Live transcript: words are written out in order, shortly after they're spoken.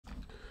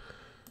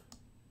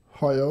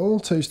Hi all,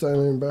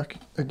 T-Stallion back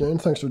again,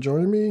 thanks for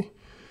joining me.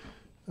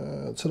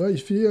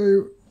 Today's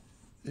video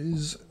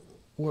is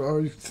what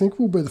I think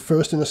will be the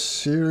first in a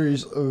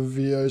series of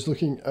videos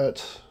looking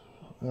at,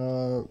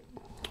 well,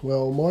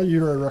 my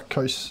eurorack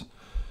case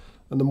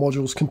and the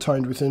modules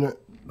contained within it,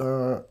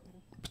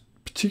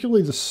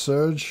 particularly the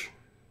Serge,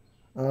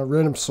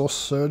 Random Source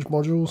Serge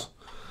modules.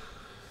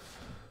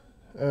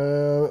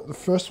 The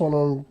first one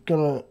I'm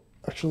going to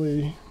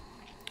actually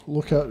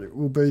look at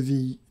will be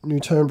the new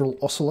timbral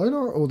oscillator,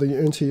 or the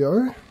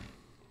NTO,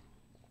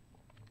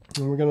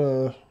 and we're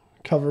going to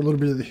cover a little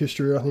bit of the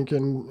history, I think,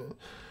 and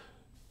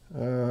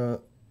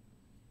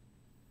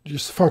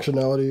just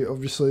functionality,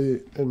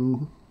 obviously,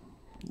 and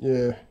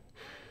yeah,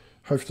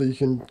 hopefully you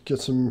can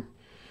get some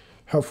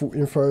helpful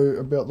info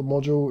about the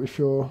module if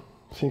you're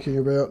thinking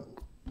about,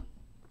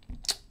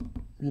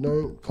 you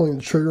know, pulling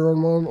the trigger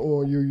on one,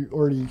 or you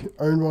already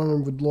own one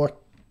and would like,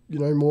 you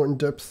know, more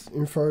in-depth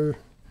info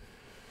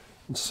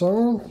and so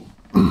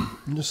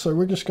on. So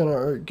we're just going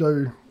to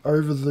go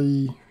over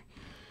the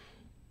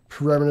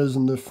parameters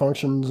and the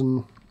functions,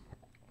 and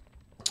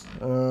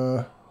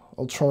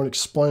I'll try and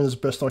explain as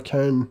best I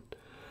can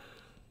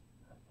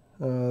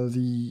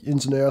the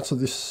ins and outs of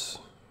this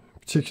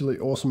particularly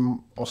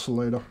awesome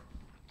oscillator.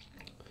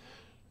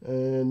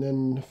 And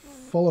then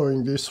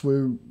following this,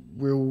 we'll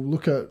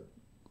look at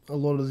a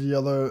lot of the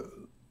other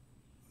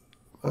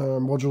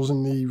modules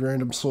in the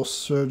Random Source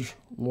Serge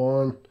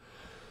line,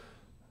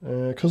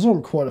 because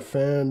I'm quite a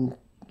fan,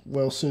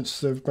 well,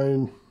 since they've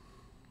been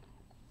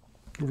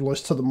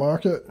released to the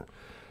market.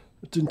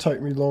 It didn't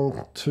take me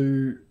long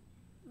to,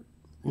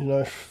 you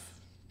know,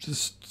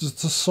 just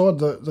decide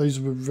that these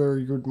were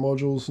very good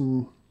modules,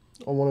 and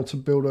I wanted to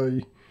build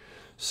a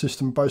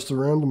system based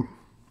around them.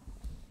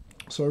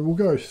 So we'll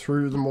go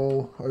through them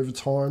all over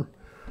time,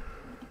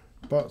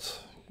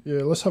 but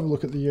yeah, let's have a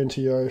look at the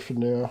NTO for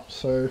now.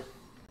 So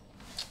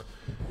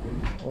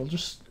I'll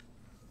just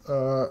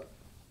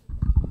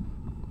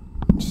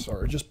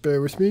sorry, just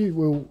bear with me.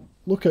 We'll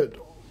look at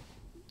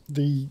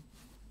the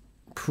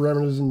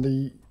parameters and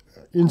the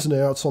ins and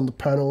outs on the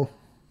panel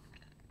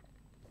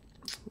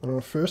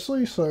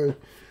firstly. So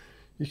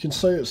you can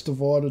see it's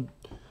divided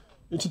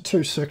into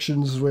two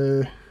sections,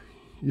 where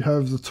you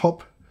have the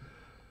top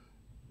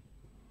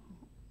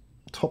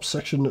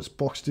section that's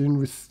boxed in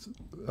with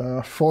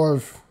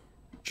 5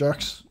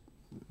 jacks,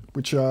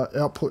 which are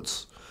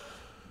outputs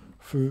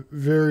for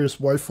various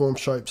waveform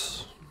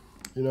shapes,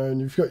 you know,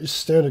 and you've got your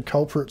standard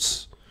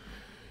culprits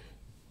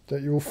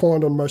that you will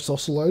find on most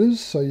oscillators.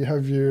 So you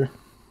have your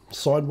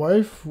side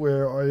wave,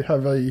 where I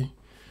have a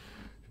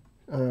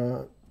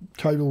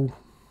cable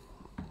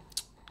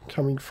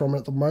coming from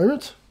at the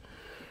moment.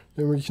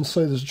 Then we can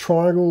see there's a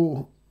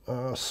triangle,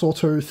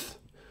 sawtooth,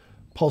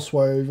 pulse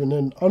wave, and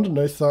then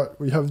underneath that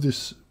we have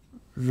this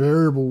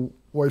variable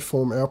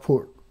waveform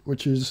output,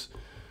 which is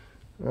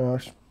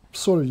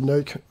sort of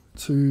unique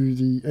to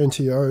the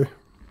NTO,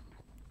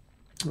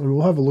 and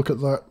we'll have a look at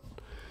that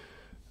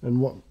and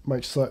what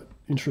makes that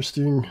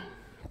interesting.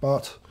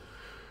 But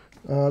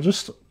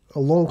just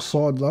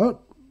alongside that,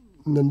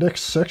 in the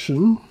next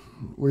section,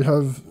 we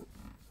have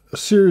a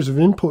series of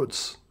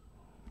inputs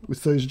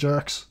with these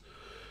jacks,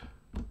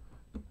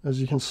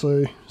 as you can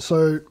see.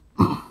 So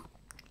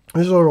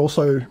these are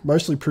also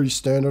mostly pretty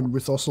standard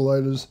with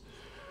oscillators.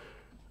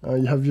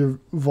 You have your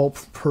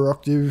volt per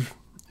octave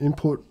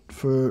input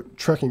for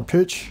tracking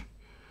pitch,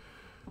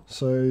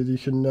 so you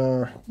can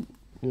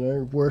you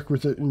know, work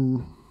with it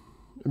in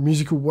a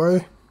musical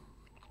way.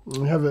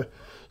 And we have a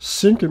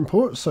sync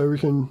input, so we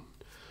can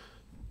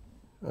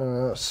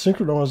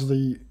synchronize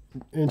the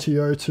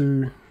NTO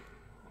to,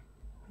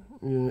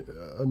 you know,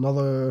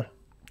 another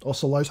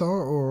oscillator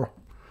or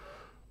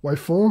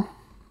waveform.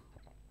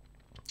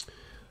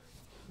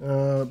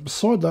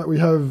 Beside that, we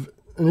have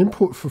an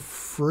input for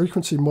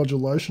frequency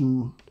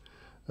modulation,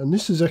 and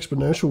this is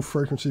exponential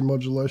frequency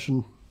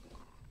modulation.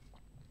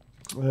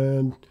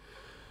 And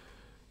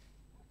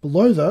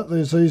below that,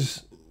 there's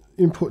these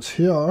inputs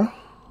here.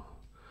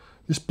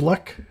 This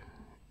black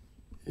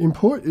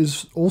input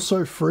is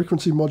also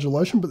frequency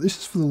modulation, but this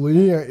is for the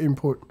linear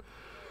input.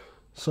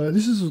 So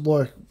this is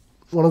like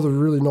one of the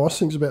really nice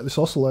things about this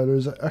oscillator,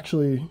 is it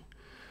actually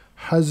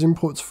has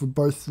inputs for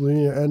both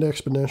linear and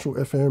exponential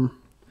FM.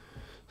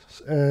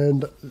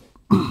 And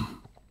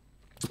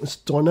it's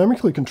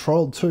dynamically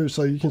controlled too,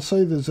 so you can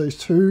see there's these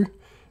two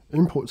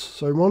inputs.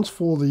 So one's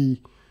for the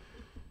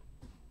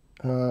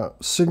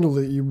signal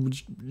that you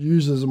would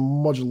use as a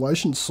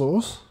modulation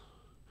source,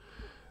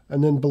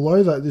 and then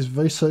below that, this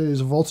VC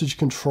is a voltage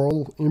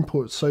control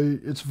input, so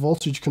it's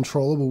voltage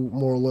controllable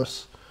more or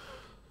less.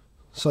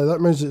 So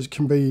that means it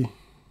can be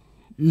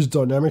used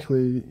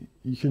dynamically.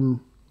 You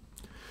can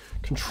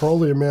control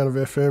the amount of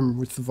FM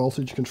with the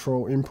voltage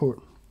control input.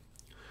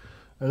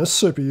 And it's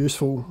super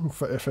useful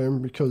for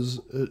FM because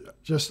it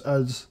just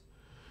adds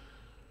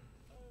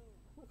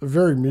a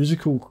very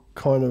musical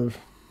kind of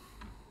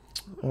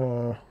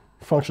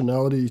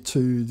functionality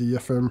to the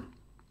FM.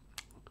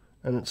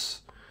 And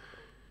it's,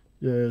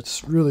 yeah,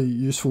 it's really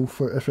useful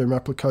for FM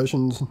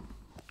applications,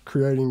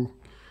 creating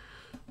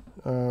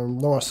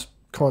Nice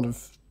kind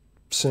of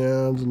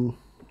sounds, and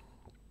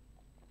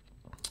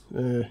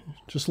yeah,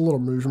 just a lot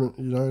of movement,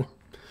 you know.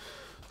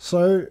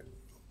 So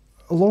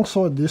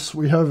alongside this,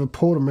 we have a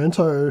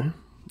portamento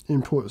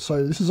input.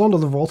 So this is under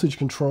the voltage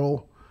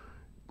control,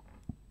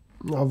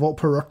 volt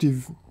per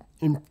octave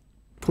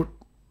input.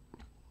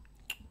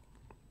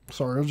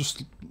 Sorry, I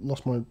just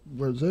lost my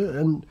words there.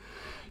 And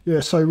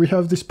yeah, so we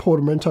have this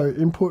portamento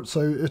input,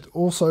 so it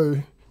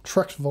also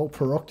tracks volt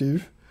per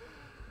octave,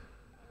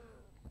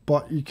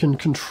 but you can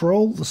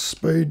control the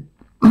speed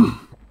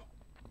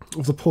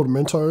of the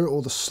portamento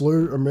or the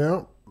slew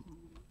amount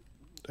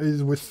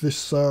either with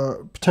this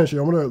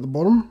potentiometer at the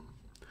bottom,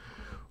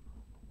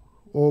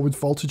 or with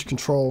voltage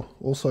control.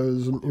 Also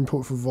there's an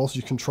input for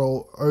voltage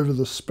control over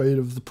the speed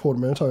of the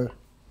portamento.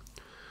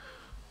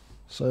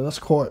 So that's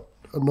quite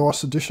a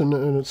nice addition,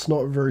 and it's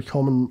not very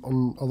common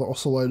on other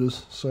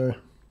oscillators. So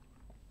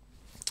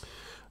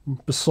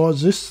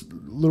besides this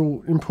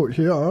little input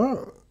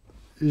here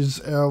is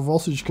our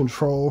voltage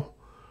control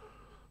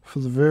for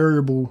the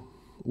variable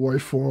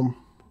waveform.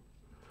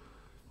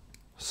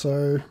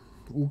 So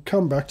we'll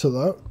come back to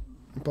that,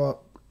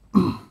 but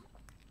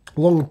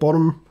along the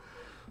bottom,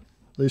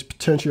 these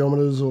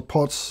potentiometers or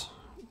pots,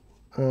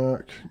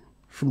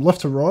 from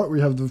left to right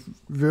we have the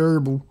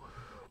variable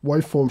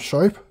waveform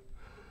shape,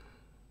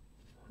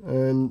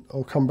 and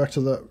I'll come back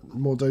to that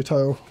in more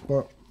detail.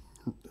 But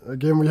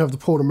again, we have the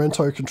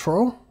portamento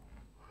control,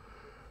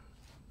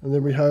 and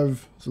then we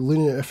have the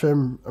linear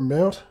FM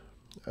amount,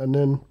 and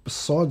then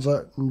besides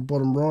that in the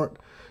bottom right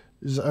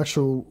is the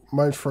actual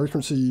main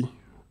frequency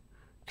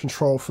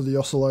control for the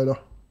oscillator.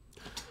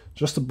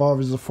 Just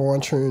above is the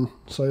fine tune.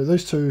 So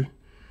these two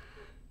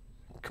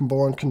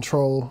combined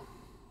control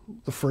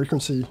the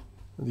frequency,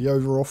 the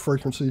overall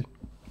frequency.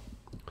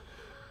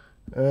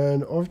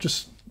 And I've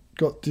just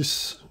got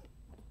this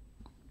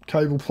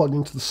cable plugged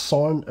into the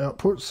sine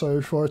output, so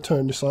if I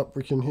turn this up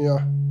we can hear,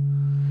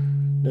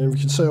 and we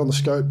can see on the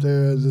scope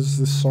there's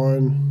this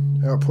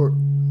sine output,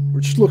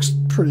 which looks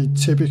pretty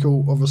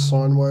typical of a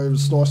sine wave.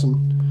 It's nice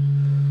and,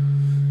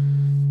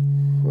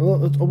 well,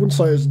 I wouldn't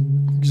say it's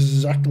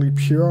exactly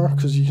pure,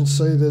 because you can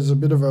see there's a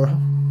bit of an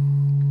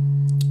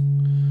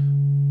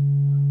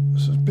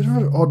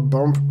odd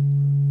bump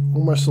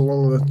almost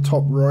along the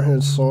top right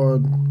hand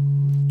side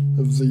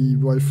of the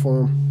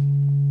waveform.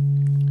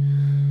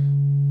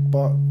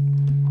 But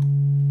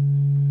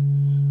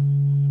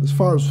as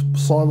far as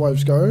sine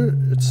waves go,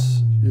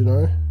 it's, you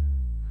know,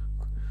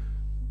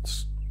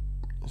 it's,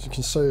 as you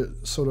can see,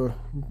 it sort of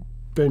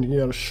bending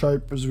out of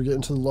shape as we get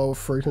into the lower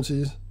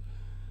frequencies.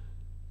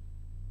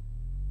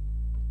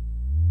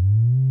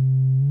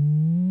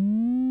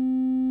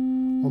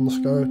 On the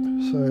scope,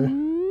 so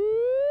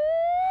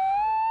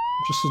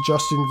just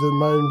adjusting the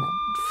main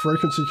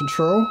frequency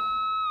control.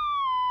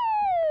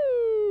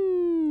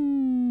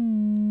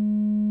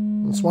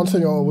 That's one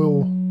thing I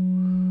will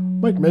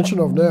make mention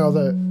of now,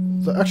 that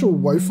the actual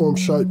waveform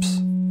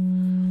shapes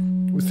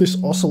with this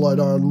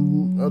oscillator are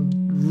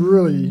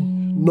really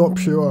not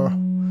pure.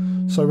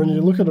 So when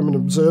you look at them and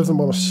observe them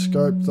on a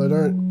scope, they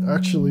don't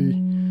actually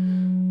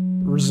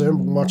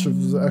resemble much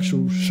of the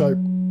actual shape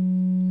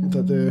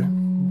that they're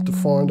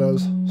defined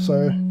as.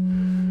 So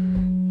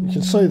you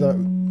can see that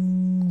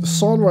the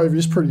sine wave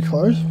is pretty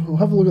close. We'll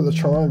have a look at the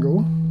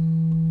triangle.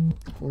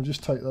 We'll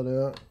just take that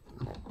out,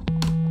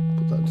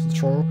 put that into the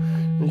triangle,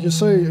 and you can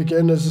see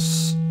again there's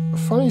this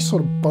funny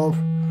sort of bump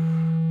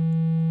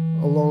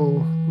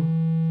along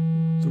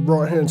the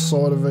right hand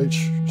side of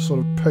each sort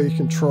of peak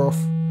and trough,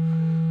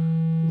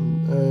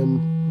 and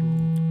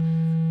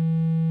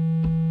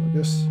I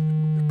guess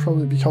it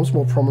probably becomes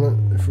more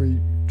prominent if we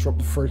drop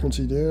the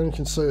frequency down. You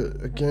can see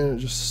it again, it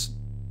just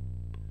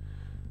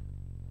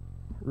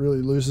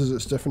really loses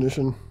its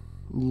definition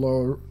in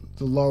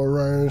the lower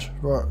range,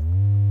 but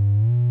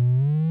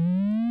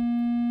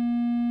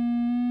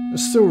it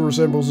still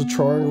resembles a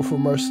triangle for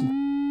most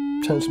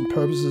intents and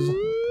purposes.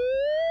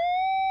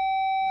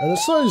 And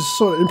it's those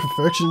sort of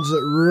imperfections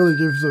that really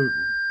give the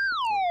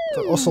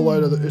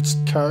oscillator its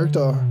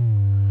character,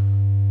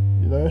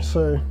 you know.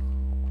 So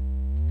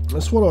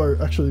that's what I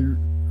actually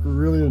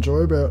really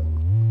enjoy about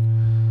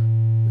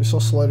this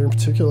oscillator in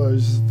particular,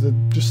 is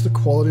just the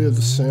quality of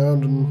the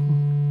sound and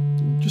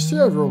just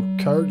the overall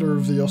character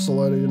of the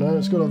oscillator, you know.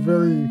 It's got a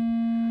very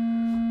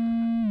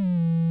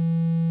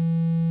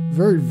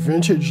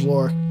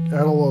vintage-like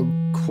analog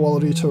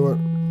quality to it,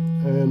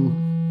 and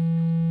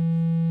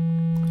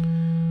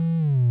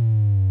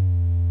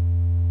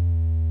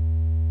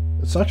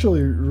it's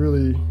actually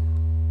really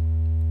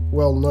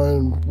well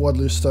known,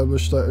 widely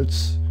established, that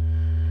it's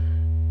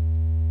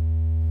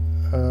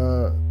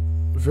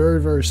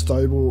very, very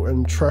stable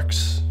and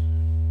tracks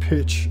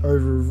pitch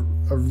over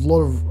a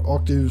lot of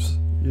octaves.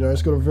 You know,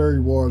 it's got a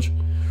very wide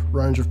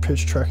range of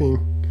pitch tracking.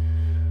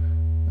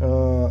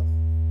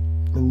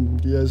 And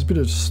yeah, there's a bit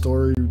of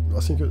story. I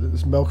think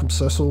it's Malcolm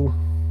Cecil,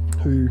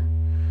 who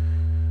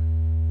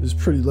is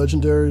pretty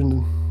legendary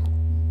in,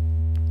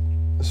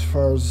 as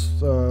far as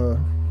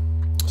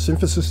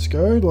synthesis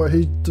go. Like,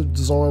 he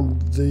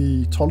designed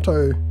the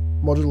Tonto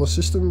modular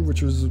system,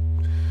 which was a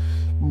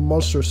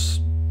monstrous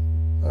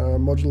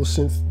modular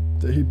synth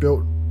that he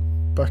built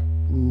back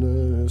in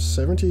the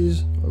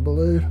 70s, I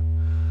believe.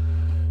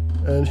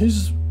 And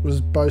his was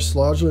based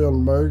largely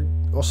on Moog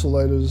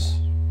oscillators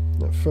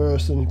at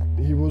first, and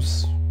he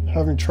was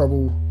having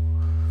trouble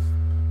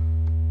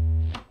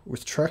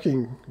with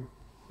tracking,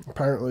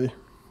 apparently,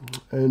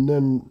 and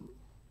then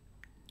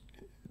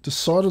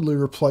decidedly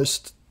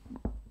replaced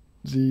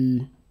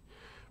the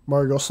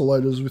Moog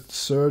oscillators with the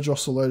Serge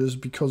oscillators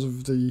because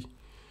of the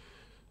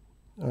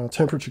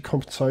temperature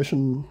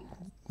compensation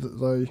that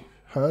they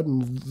had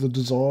and the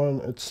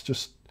design. It's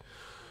just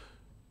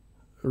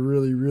a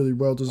really, really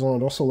well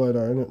designed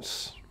oscillator, and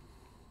it's,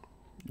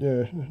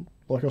 yeah,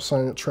 like I was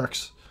saying, it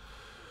tracks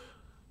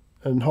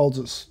and holds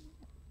its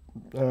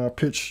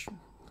pitch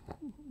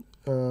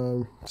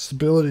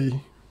stability,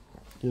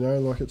 you know,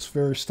 like it's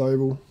very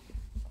stable.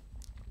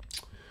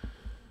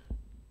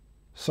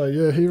 So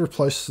yeah, he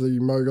replaced the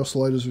Moog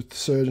oscillators with the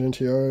Serge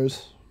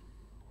NTOs,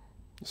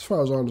 as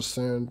far as I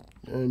understand,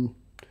 and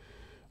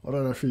I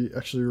don't know if he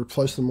actually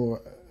replaced them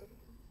or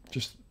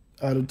just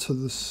added to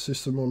the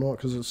system or not,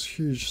 because it's a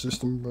huge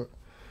system. But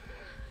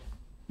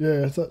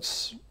yeah,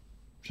 that's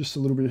just a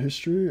little bit of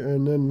history.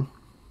 And then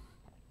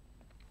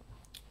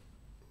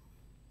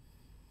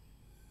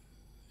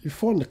you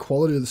find the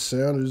quality of the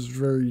sound is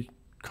very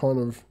kind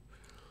of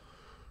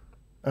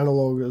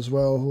analog as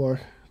well.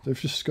 Like, they've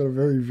just got a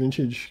very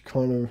vintage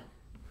kind of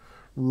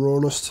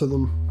rawness to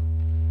them.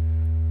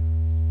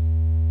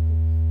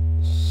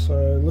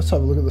 So let's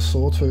have a look at the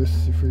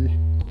sawtooth if we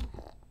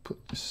put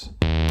this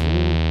in.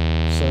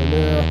 So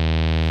now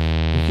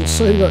you can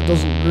see that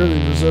doesn't really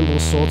resemble a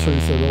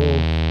sawtooth at all.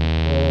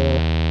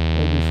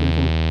 Maybe if we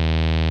can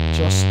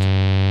adjust the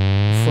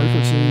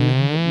frequency,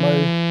 it may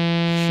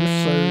shift.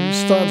 So you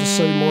start to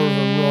see more of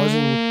a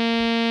rising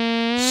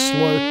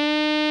slope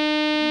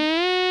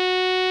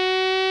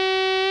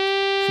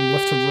from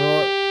left to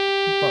right,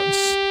 but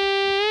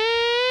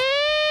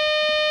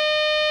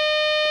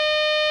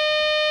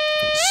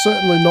it's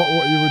certainly not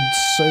what you would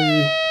see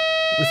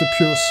with a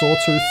pure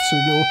sawtooth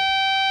signal.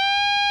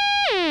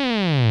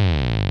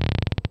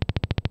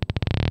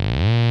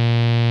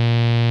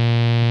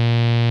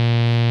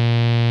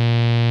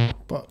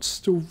 But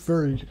still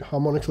very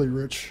harmonically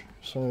rich.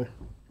 So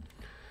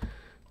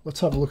let's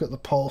have a look at the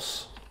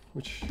pulse,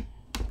 which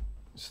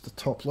is the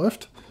top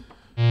left.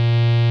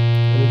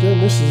 And again,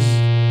 this is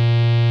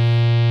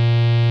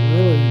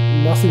really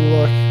nothing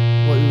like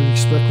what you would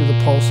expect with a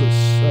pulse.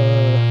 It's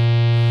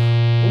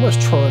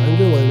almost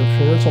triangular in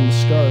appearance on the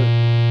scope.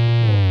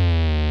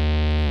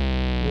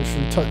 If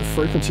we take the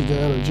frequency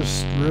down, it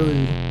just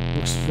really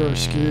looks very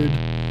skewed.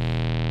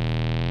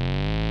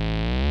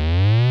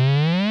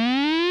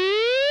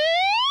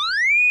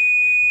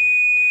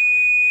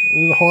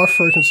 In the high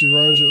frequency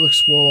range, it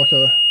looks more like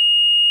a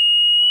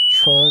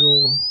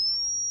triangle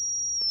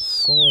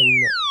sine.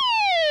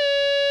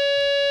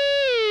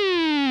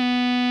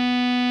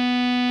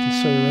 You can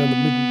see around the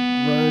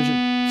mid-range it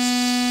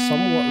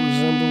somewhat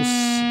resembles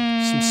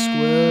some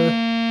square.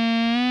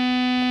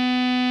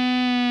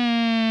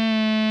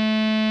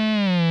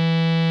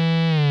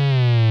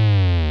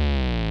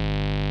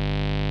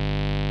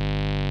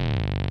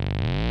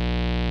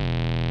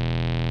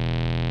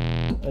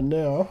 And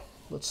now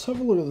let's have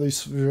a look at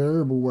these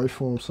variable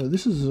waveforms. So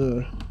this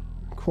is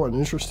quite an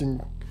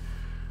interesting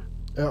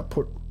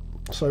output.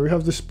 So we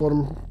have this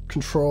bottom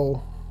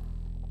control,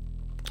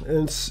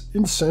 and it's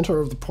in the center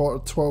of the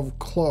part at 12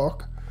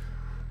 o'clock.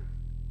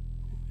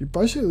 You're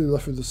basically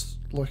left with this,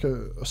 like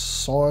a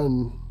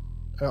sine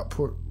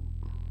output.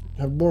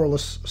 You have more or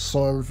less a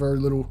sine with very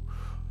little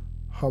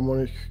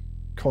harmonic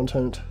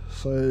content.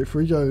 So if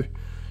we go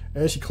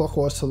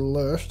anti-clockwise to the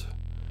left,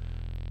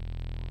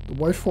 the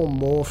waveform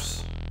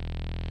morphs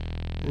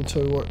into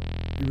what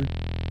you would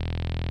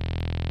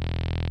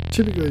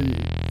typically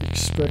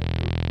expect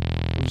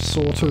of a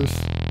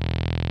sawtooth.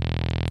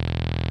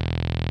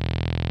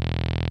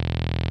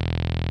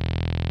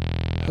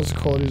 It has the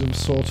qualities of a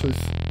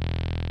sawtooth.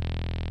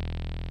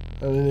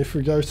 And then if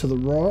we go to the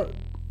right,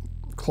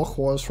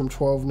 clockwise from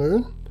 12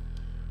 noon,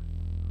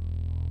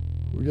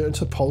 we get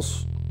into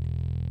pulse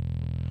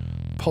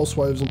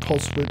waves and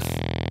pulse width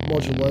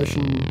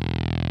modulation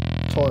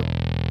type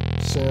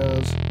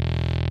sounds.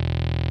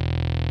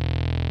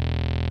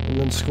 And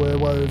then square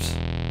waves,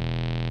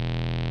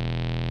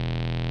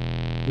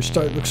 which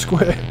don't look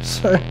square.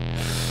 So,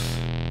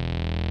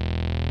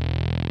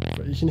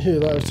 but you can hear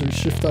that. So we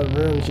shift that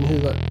around, you can hear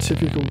that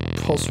typical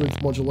pulse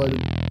width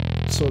modulated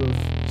sort of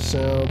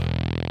sound.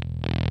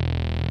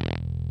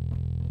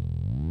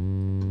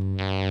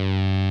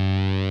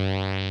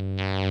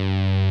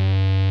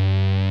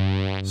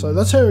 So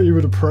that's how you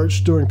would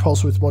approach doing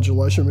pulse width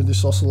modulation with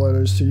this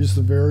oscillator, is to use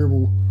the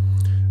variable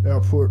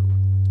output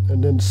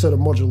and then set a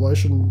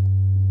modulation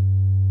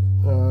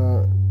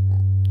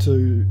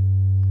to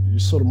you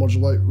sort of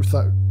modulate with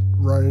that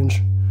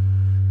range.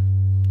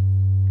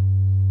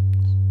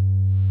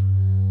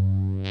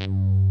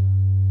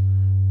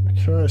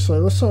 Okay, so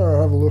let's have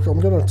a look.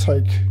 I'm going to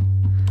take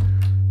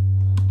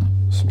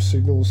some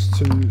signals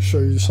to show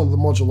you some of the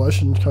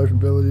modulation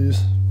capabilities.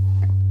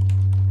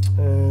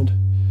 And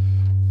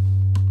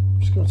I'm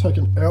just going to take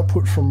an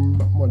output from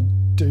my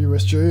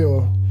DUSG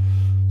or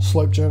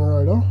slope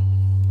generator,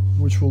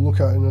 which we'll look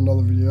at in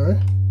another video.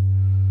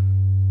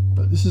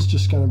 But this is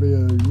just going to be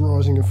a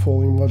rising and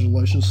falling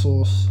modulation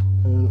source,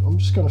 and I'm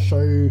just going to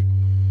show you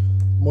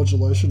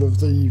modulation of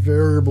the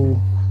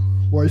variable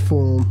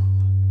waveform.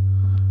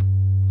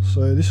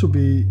 So this will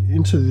be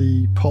into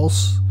the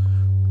pulse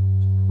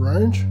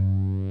range.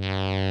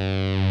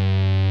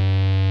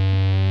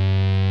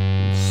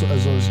 So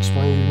as I was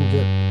explaining, you can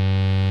get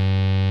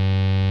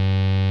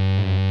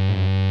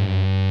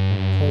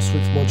pulse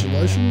width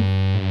modulation.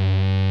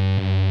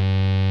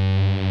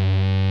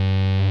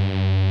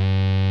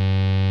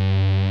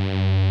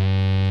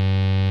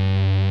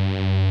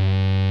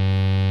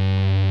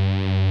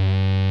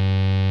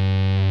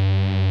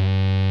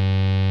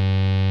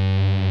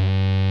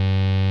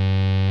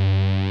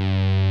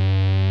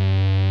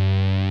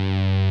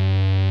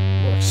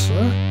 So,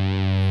 and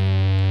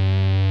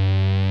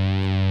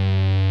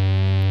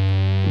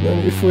then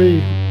if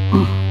we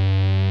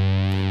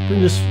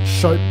bring this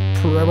shape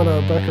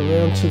parameter back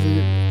around to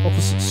the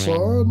opposite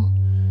side,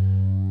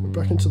 we're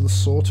back into the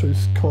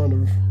sawtooth kind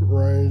of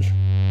range. So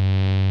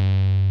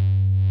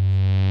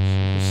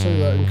you can see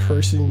that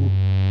increasing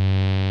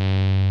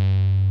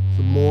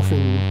the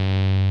morphing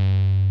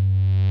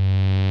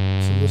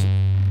to the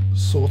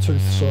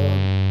sawtooth side.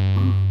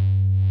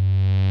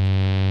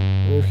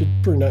 And we could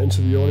bring that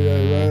into the audio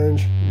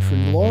range if we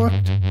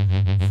liked,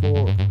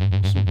 for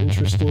some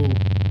interesting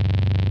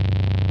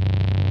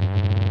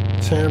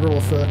timbral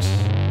effects.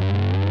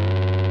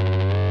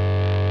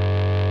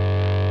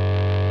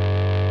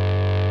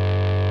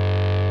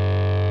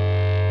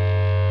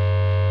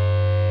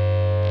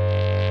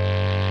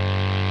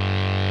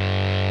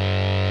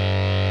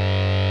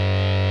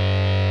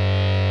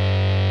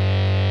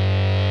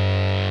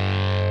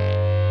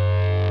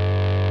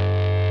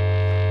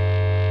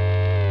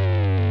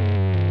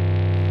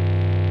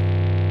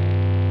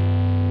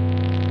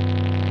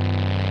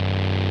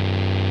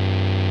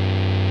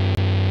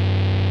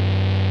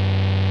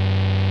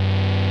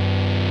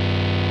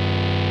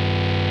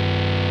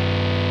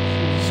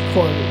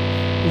 Quite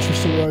an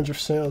interesting range of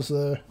sounds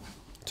there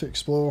to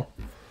explore.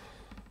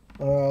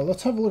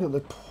 Let's have a look at the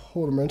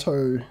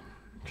portamento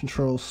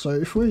controls. So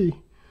if we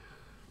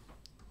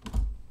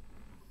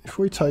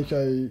take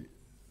a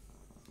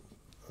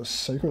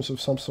sequence of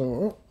some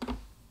sort,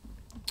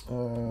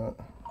 I'm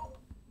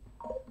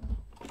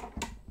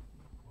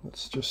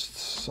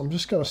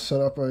just going to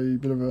set up a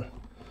bit of a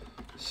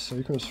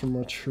sequence from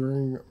my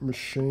Turing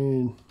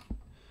machine.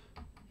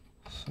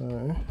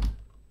 So.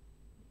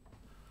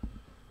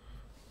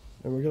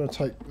 And we're going to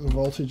take the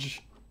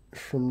voltage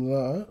from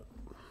that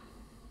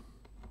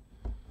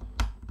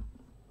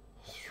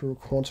through a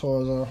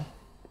quantizer,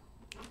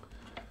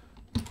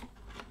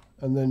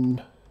 and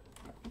then,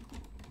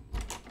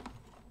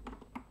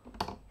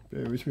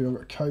 bear with me, I've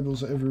got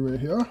cables everywhere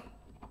here.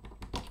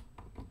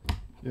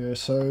 Yeah,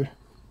 so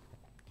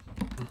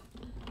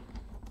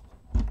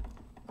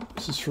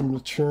this is from the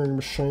Turing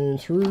machine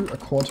through a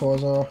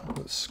quantizer.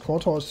 It's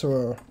quantized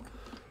to a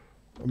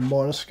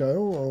minor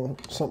scale, or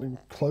something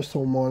close to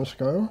a minor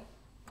scale,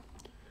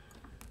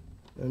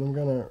 and I'm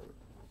gonna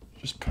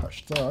just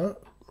patch that.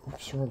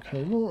 Oops, wrong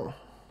cable.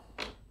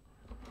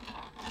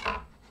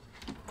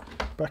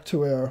 Back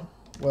to our,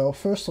 well,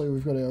 firstly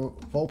we've got our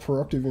volt per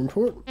octave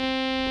input.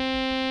 We'll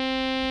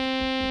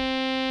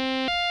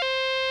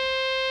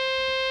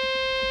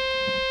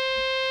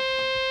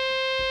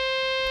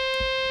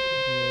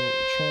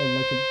try and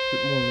make a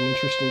bit more of an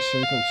interesting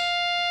sequence.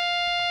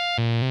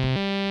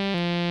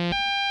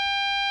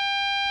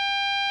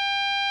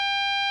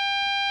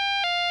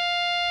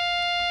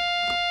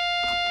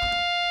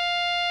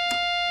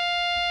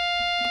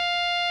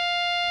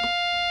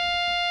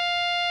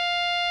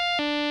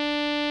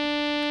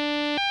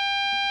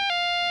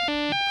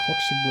 Clock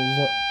signals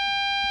up.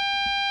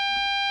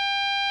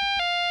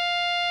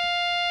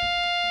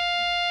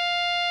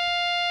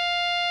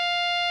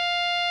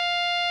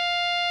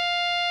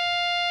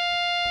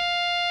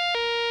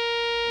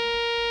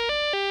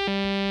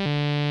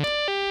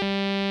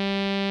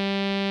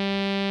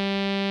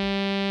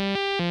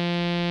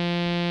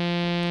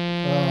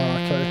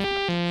 Okay.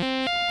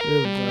 There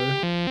we go.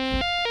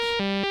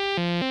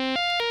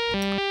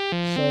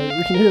 So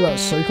we can hear that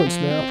sequence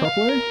now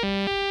properly.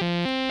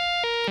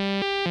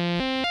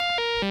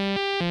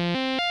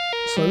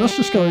 So that's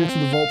just going into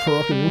the volt per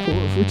octave input.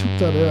 If we took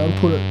that out and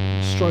put it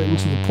straight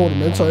into the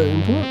portamento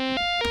input,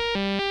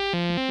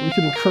 we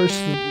can increase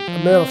the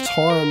amount of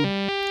time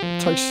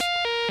it takes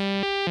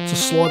to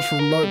slide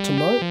from note to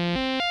note.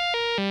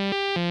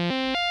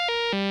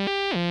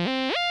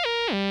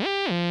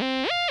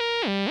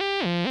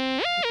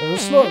 And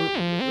it's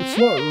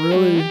not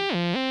really,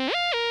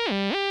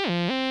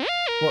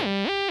 what,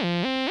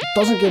 it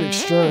doesn't get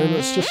extreme,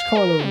 it's just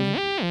kind of,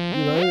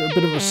 you know, a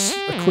bit of a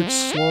quick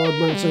slide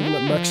when it's even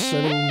at max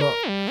setting, but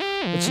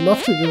it's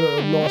enough to give it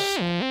a nice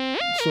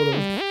sort of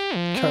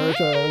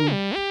character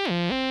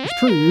and It's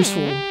pretty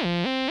useful.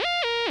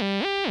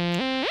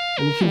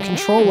 And you can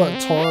control that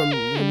time,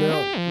 the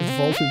amount with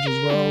voltage as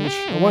well, which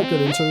I won't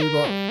get into,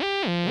 but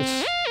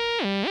it's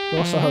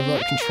nice to have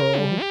that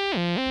control.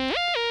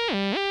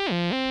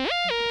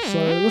 So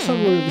let's have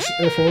a look at this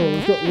FM.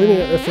 We've got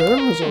linear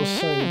FM, as I was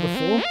saying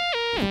before.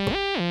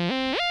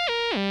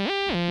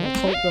 I'll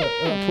take that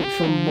output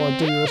from my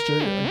DUSG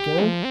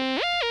again.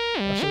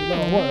 Actually, no, I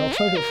won't. I'll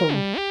take it from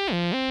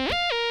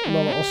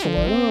another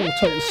oscillator. We'll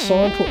take the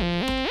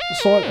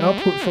sine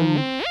output from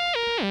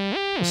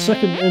the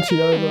second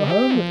NTO that I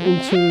have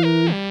into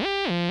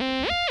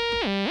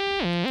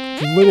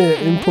the linear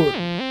input.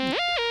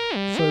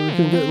 So we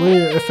can get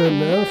linear FM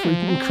now if we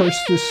increase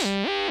this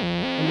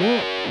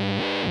amount.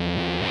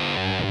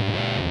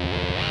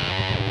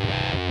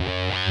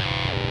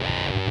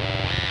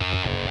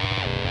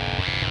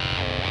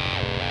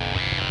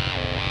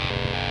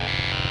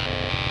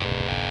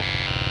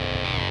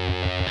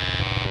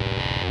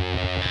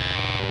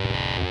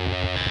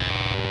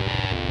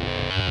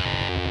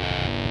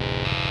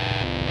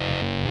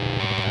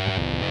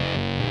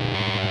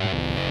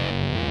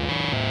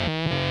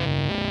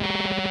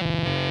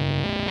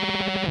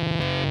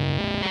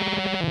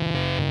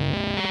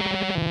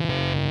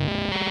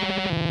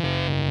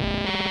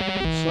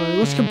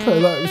 Let's compare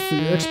that with the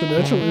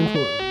exponential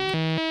input.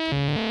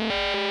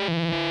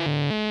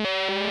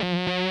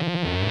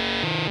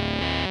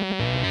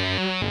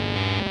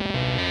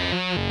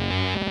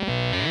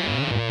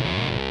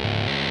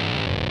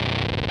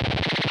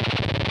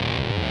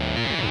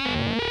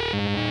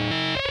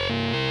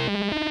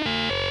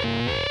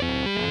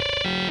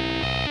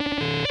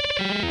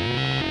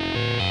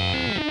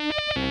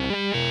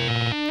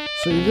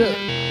 So you get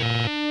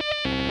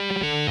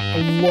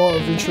a lot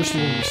of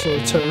interesting sort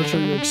of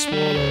territory to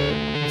explore there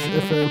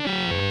with FM.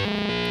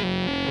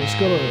 It's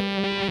got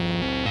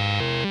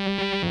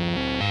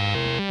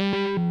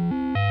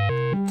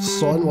the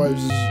sine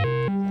waves is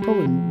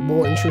probably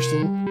more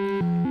interesting.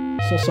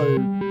 It's not so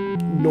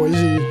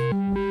noisy.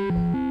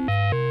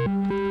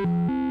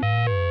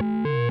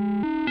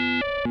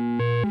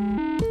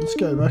 Let's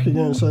go back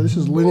again. So this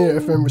is linear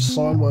FM with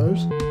sine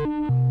waves.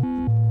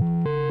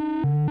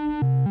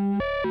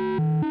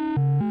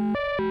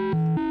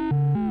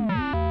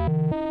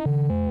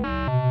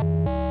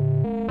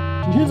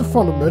 You hear the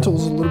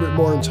fundamentals a little bit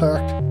more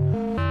intact.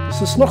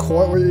 It's not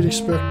quite what you'd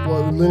expect,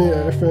 like with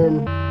linear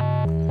FM,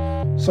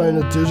 say in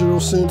a digital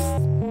synth,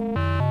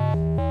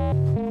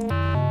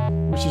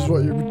 which is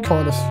what you would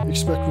kind of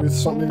expect with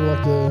something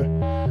like the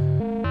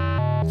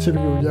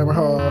typical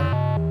Yamaha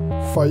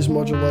phase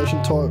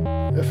modulation type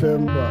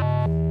FM, but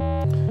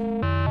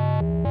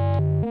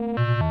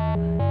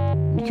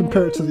you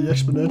compare it to the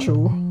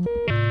exponential,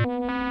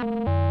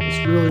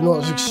 it's really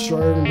not as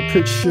extreme and the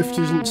pitch shift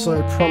isn't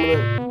so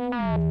prominent.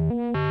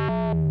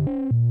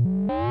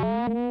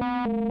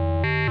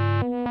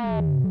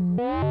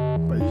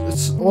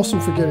 It's awesome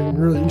for getting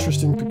really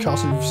interesting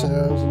percussive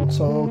sounds and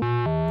so on.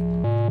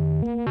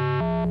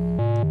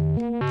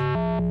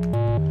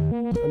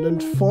 And then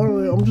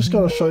finally, I'm just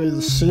going to show you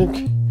the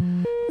sync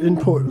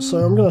input. So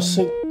I'm going to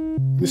sync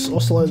this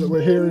oscillator that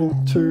we're hearing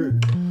to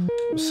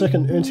the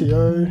second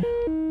NTO.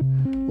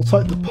 We'll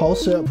take the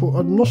pulse output.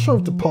 I'm not sure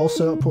if the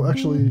pulse output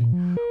actually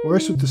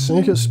works with the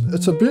sync.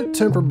 It's a bit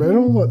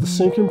temperamental, like the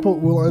sync input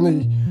will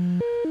only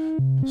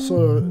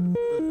sort of,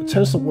 it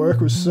tends to work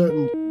with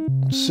certain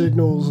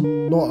signals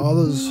and not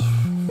others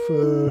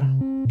for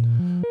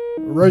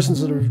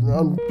reasons that are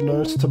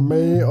unbeknownst to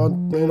me. I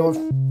mean, I've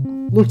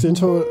looked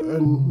into it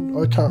and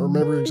I can't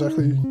remember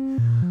exactly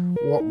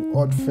what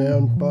I'd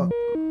found, but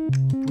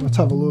let's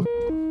have a look.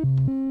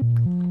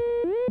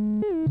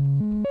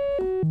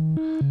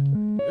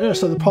 Yeah,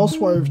 so the pulse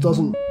wave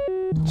doesn't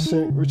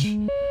sync, which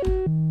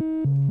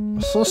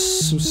I sort of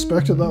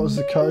suspected that was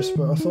the case,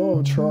 but I thought I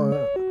would try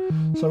it.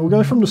 So we'll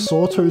go from the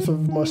sawtooth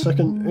of my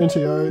second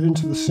NTO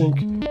into the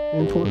sync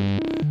input,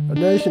 and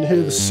now you can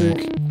hear the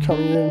sync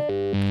coming in.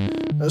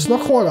 And it's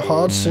not quite a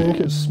hard sync,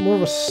 it's more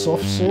of a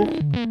soft sync.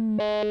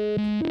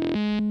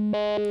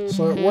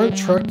 So it won't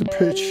track the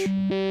pitch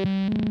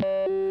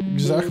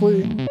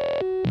exactly,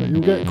 but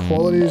you'll get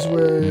qualities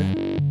where,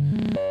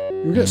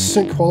 you'll get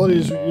sync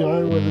qualities, you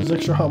know, where there's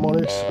extra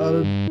harmonics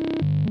added.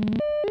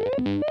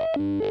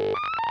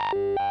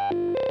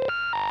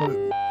 But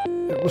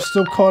it will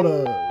still kind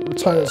of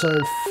retain its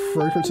own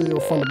frequency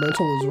or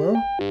fundamental as well,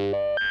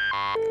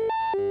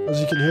 as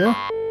you can hear.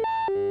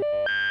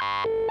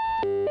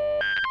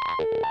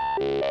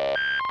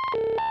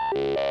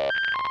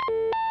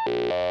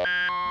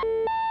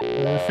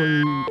 And if we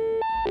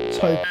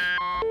take,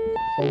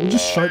 well, we'll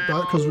just shape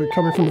that because we're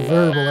coming from the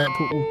variable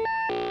output.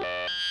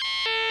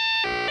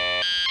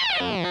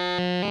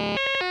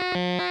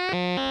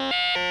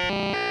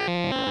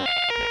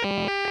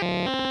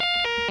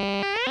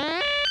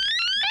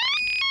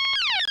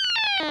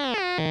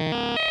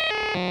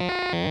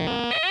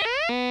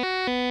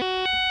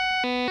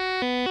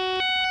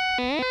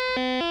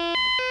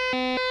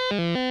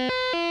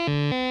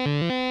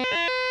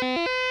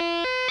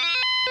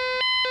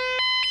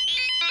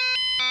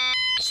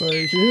 So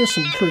you can hear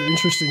some pretty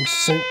interesting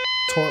sync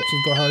types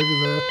of behaviour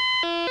there.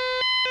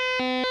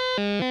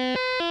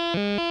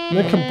 And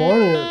then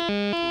combining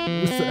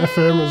it with the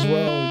FM as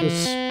well, it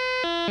gets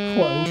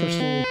quite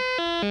interesting.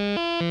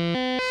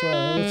 So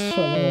let's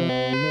have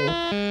a look.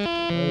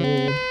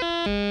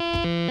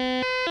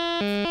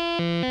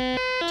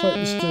 Take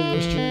this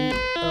DSG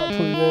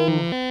output again.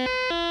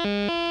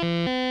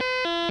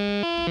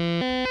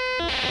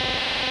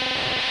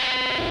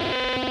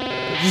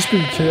 But just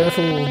be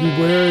careful, be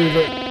wary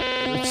that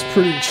it's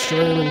pretty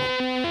extreme,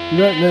 and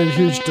you don't need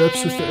huge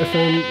depths with the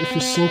FM if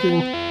you're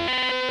syncing.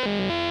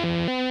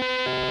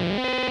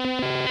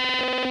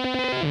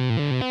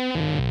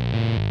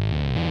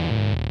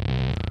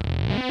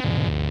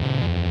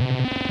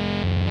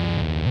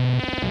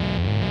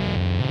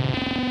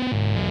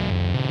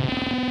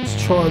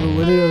 Try the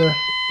linear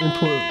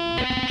input.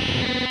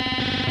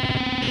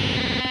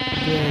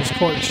 Yeah, it's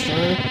quite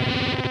extreme.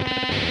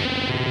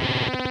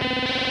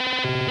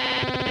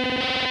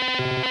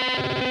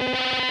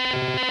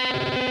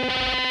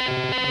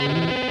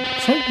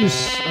 Take this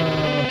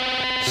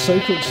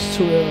sequence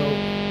to our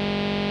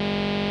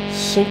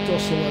synced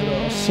oscillator,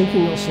 our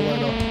syncing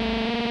oscillator.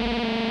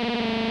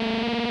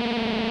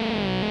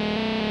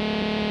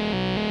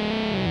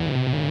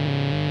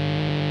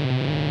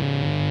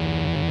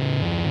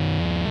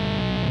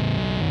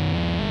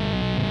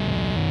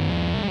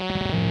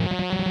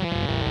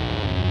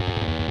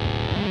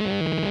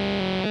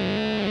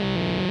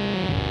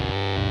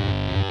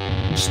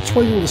 Just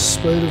tweaking the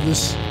speed of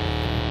this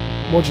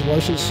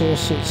modulation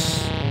source,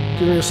 it's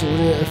giving us a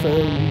linear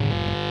FM.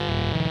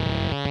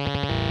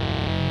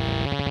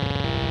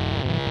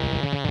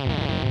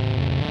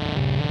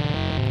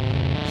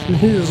 So you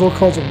hear there's all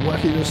kinds of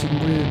wackiness and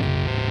weird.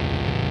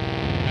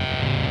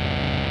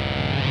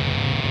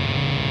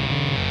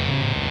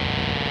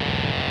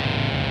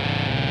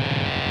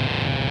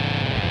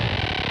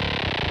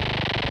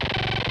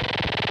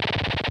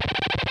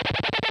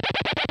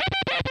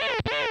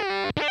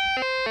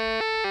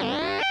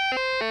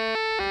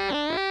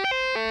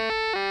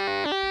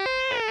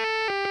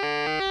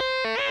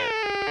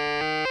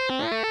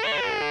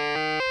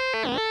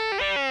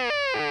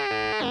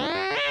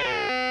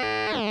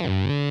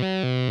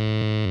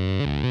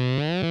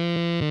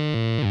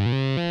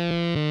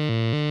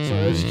 So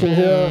as you can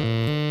hear,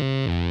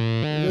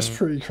 it's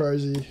pretty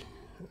crazy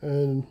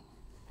and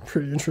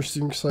pretty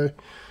interesting. So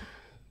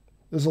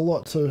there's a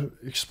lot to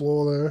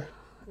explore there,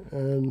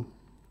 and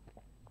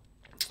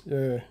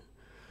yeah,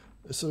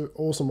 it's an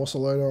awesome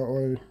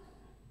oscillator. I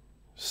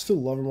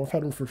still love them. I've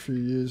had them for a few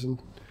years,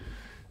 and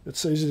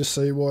it's easy to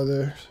see why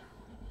they're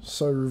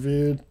so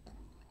revered.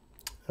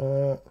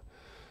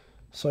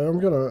 So I'm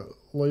gonna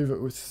leave it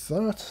with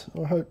that.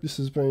 I hope this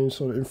has been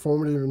sort of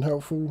informative and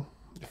helpful.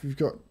 If you've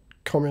got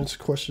comments,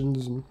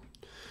 questions and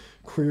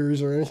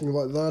queries or anything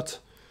like that,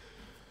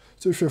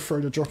 do feel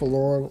free to drop a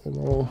line and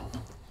I'll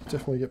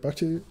definitely get back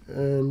to you.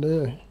 And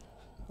yeah,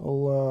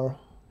 I'll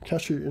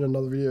catch you in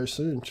another video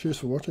soon. Cheers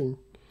for watching.